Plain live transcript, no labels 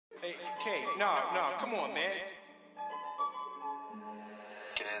K, nah, come on, man.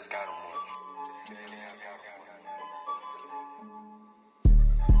 Gas got him one.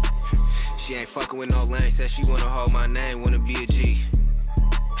 She ain't fucking with no lame, said she wanna hold my name, wanna be a G.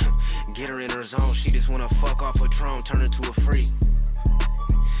 Get her in her zone, she just wanna fuck off her throne, turn her to a freak.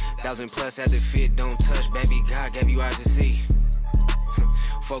 1,000+ at the fit, don't touch, baby, God gave you eyes to see.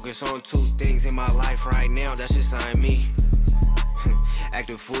 Focus on 2 things in my life right now, that's just I me. Act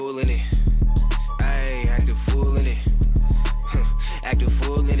a fool in it, ayy, act a fool in it. Act a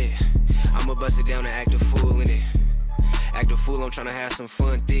fool in it, I'ma bust it down and act a fool in it. Act a fool, I'm tryna have some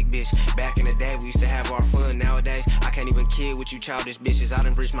fun, thick bitch. Back in the day, we used to have our fun. Nowadays, I can't even kid with you childish bitches. I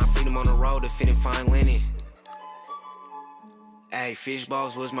done reached my freedom on the road to fit and fine linen. Ayy, fish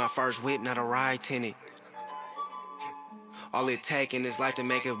balls was my first whip, not a ride tenant. All it take in this life to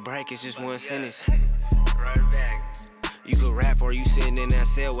make a break is just one sentence. Right back. You could rap or you sitting in that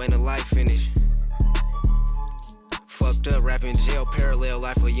cell waiting till life finish. Fucked up, rapping jail, parallel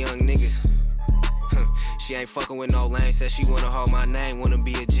life for young niggas. She ain't fucking with no lame, said she wanna hold my name, wanna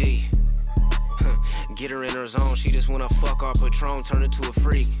be a G. Get her in her zone, she just wanna fuck off Patron, turn her to a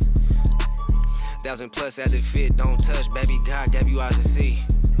freak. 1,000+ at the fit, don't touch, baby, God gave you eyes to see.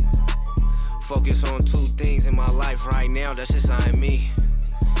 Focus on 2 things in my life right now, that's just I me.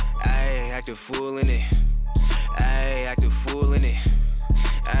 Ayy, act a fool in it. Ayy, act a fool in it.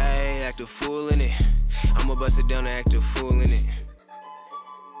 Ayy, act a fool in it. I'ma bust it down and act a fool in it.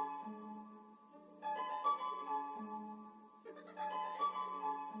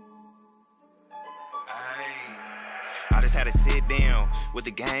 I just had to sit down with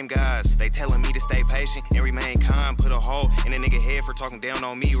the game guys. They telling me to stay patient and remain calm. Put a hole in a nigga head for talking down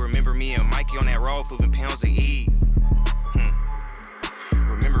on me. Remember me and Mikey on that road flipping pounds of E.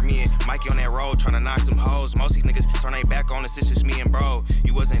 Remember me and Mikey on that road trying to knock some hoes. Most these niggas turn they back on us, it's just me and bro.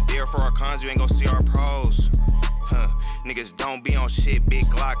 You wasn't there for our cons, you ain't gon' see our pros. Niggas don't be on shit, big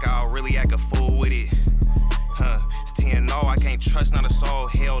Glock, I'll really act a fool with it. It's 10 no, I can't trust not a soul.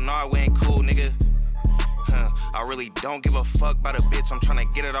 Hell no, we ain't cool, nigga. I really don't give a fuck about a bitch, I'm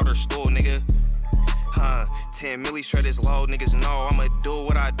tryna get it out her stool, nigga. 10 milli straight is low, niggas know I'ma do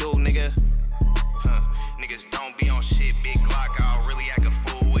what I do, nigga. Niggas don't be on shit, big Glock, I'll really act a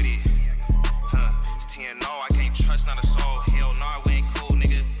fool with it. It's 10 no, I can't trust not a soul. Hell no, we ain't cool,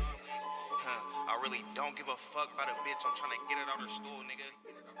 nigga. I really don't give a fuck about a bitch, I'm tryna get it out her stool, nigga.